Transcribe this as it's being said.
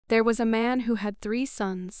There was a man who had 3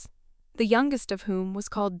 sons, the youngest of whom was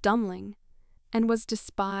called Dummling, and was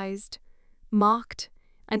despised, mocked,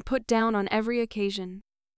 and put down on every occasion.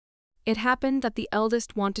 It happened that the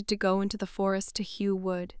eldest wanted to go into the forest to hew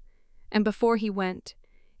wood, and before he went,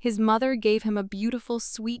 his mother gave him a beautiful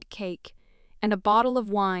sweet cake and a bottle of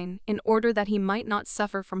wine in order that he might not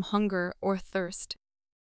suffer from hunger or thirst.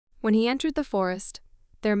 When he entered the forest,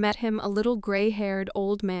 there met him a little gray-haired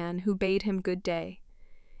old man who bade him good day,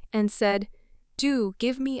 and said, "Do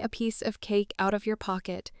give me a piece of cake out of your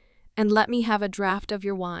pocket, and let me have a draught of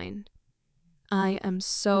your wine. I am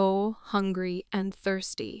so hungry and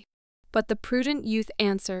thirsty." But the prudent youth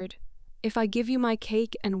answered, "If I give you my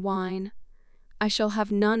cake and wine, I shall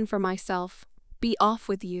have none for myself. Be off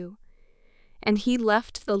with you." And he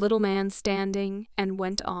left the little man standing and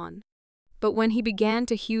went on. But when he began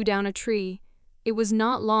to hew down a tree, it was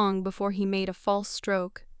not long before he made a false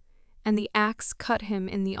stroke, and the axe cut him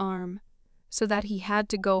in the arm, so that he had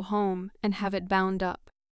to go home and have it bound up.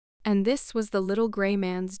 And this was the little gray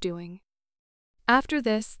man's doing. After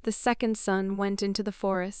this, the second son went into the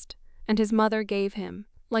forest, and his mother gave him,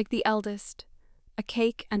 like the eldest, a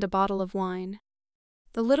cake and a bottle of wine.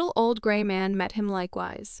 The little old gray man met him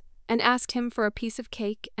likewise, and asked him for a piece of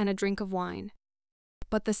cake and a drink of wine.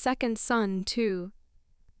 But the second son, too,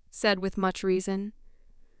 said with much reason,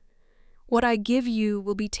 "What I give you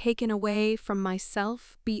will be taken away from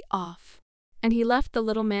myself. Be off." And he left the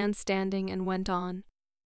little man standing and went on.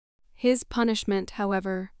 His punishment,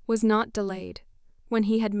 however, was not delayed. When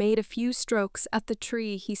he had made a few strokes at the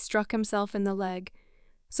tree, he struck himself in the leg,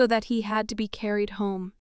 so that he had to be carried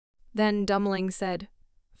home. Then Dummling said,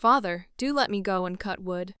 "Father, do let me go and cut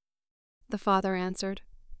wood." The father answered,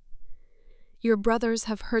 "Your brothers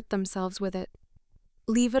have hurt themselves with it.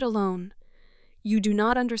 Leave it alone. You do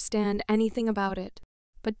not understand anything about it."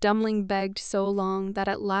 But Dummling begged so long that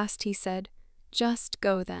at last he said, "Just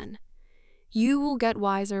go then. You will get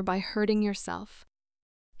wiser by hurting yourself."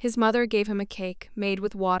 His mother gave him a cake made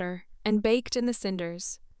with water and baked in the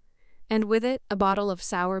cinders, and with it a bottle of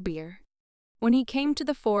sour beer. When he came to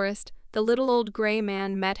the forest, the little old gray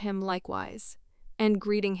man met him likewise, and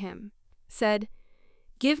greeting him, said,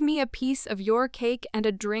 "Give me a piece of your cake and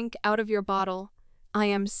a drink out of your bottle. I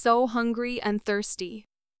am so hungry and thirsty."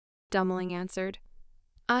 Dummling answered,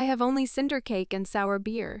 "I have only cinder cake and sour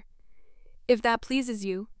beer. If that pleases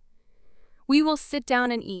you, we will sit down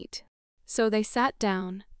and eat." So they sat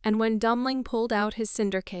down, and when Dummling pulled out his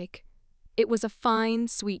cinder cake, it was a fine,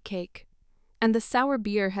 sweet cake, and the sour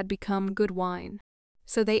beer had become good wine.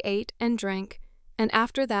 So they ate and drank, and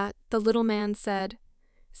after that the little man said,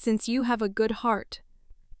 "Since you have a good heart,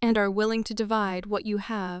 and are willing to divide what you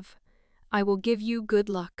have, I will give you good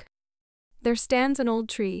luck. There stands an old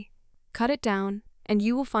tree. Cut it down, and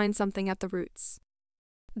you will find something at the roots."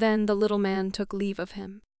 Then the little man took leave of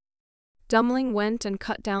him. Dummling went and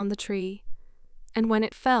cut down the tree, and when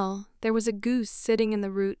it fell, there was a goose sitting in the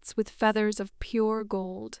roots with feathers of pure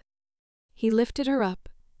gold. He lifted her up,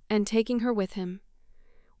 and taking her with him,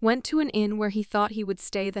 went to an inn where he thought he would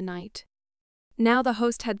stay the night. Now the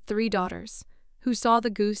host had 3 daughters, who saw the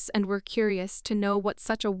goose and were curious to know what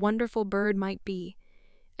such a wonderful bird might be,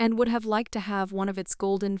 and would have liked to have one of its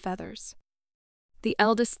golden feathers. The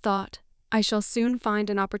eldest thought, "I shall soon find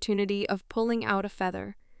an opportunity of pulling out a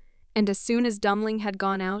feather," and as soon as Dummling had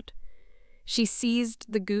gone out, she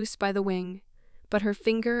seized the goose by the wing, but her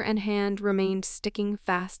finger and hand remained sticking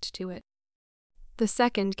fast to it. The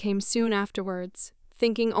second came soon afterwards,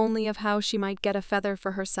 thinking only of how she might get a feather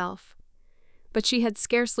for herself, but she had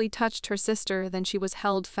scarcely touched her sister than she was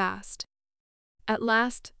held fast. At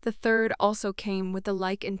last the third also came with the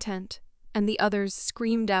like intent, and the others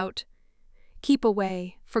screamed out, "Keep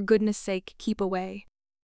away, for goodness' sake, keep away."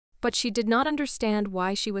 But she did not understand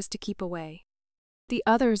why she was to keep away. "The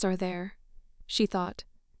others are there," she thought.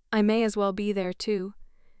 "I may as well be there too,"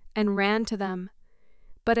 and ran to them.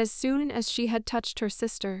 But as soon as she had touched her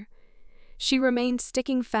sister, she remained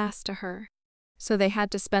sticking fast to her, so they had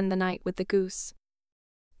to spend the night with the goose.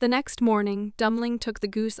 The next morning, Dummling took the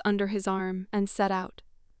goose under his arm and set out,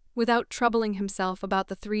 without troubling himself about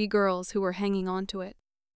the 3 girls who were hanging on to it.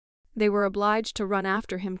 They were obliged to run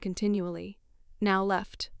after him continually, now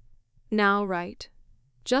left, now right,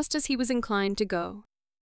 just as he was inclined to go.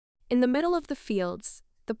 In the middle of the fields,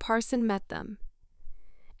 the parson met them,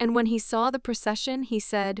 and when he saw the procession, he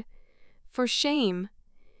said, "For shame,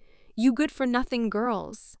 you good-for-nothing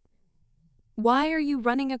girls! Why are you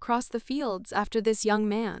running across the fields after this young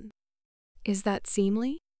man? Is that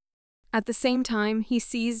seemly?" At the same time, he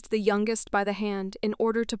seized the youngest by the hand in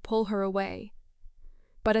order to pull her away.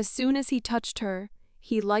 But as soon as he touched her,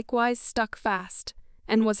 he likewise stuck fast,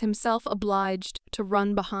 and was himself obliged to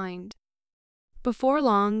run behind. Before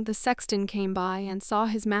long, the sexton came by and saw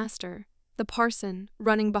his master, the parson,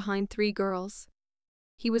 running behind 3 girls.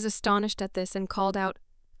 He was astonished at this and called out,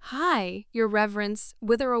 "Hi, your reverence,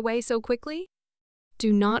 whither away so quickly?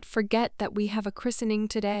 Do not forget that we have a christening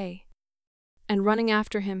today." And running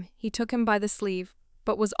after him, he took him by the sleeve,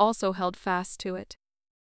 but was also held fast to it.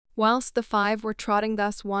 Whilst the 5 were trotting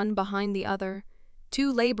thus one behind the other,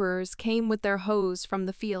 2 laborers came with their hoes from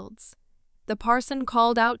the fields. The parson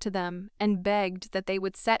called out to them and begged that they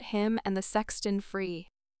would set him and the sexton free.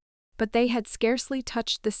 But they had scarcely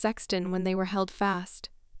touched the sexton when they were held fast,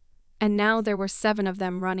 and now there were 7 of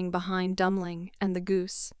them running behind Dummling and the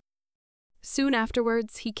goose. Soon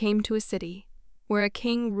afterwards he came to a city, where a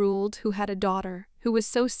king ruled who had a daughter who was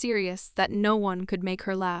so serious that no one could make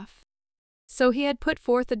her laugh. So he had put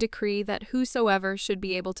forth a decree that whosoever should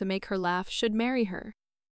be able to make her laugh should marry her.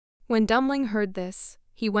 When Dummling heard this,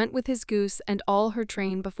 he went with his goose and all her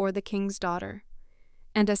train before the king's daughter.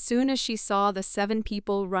 And as soon as she saw the 7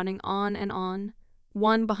 people running on and on,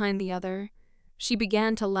 one behind the other, she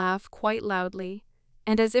began to laugh quite loudly,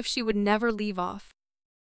 and as if she would never leave off.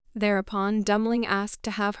 Thereupon Dummling asked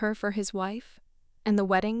to have her for his wife, and the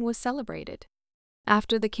wedding was celebrated.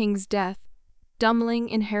 After the king's death, Dummling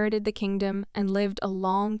inherited the kingdom and lived a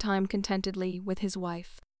long time contentedly with his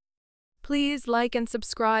wife. Please like and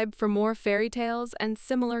subscribe for more fairy tales and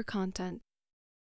similar content.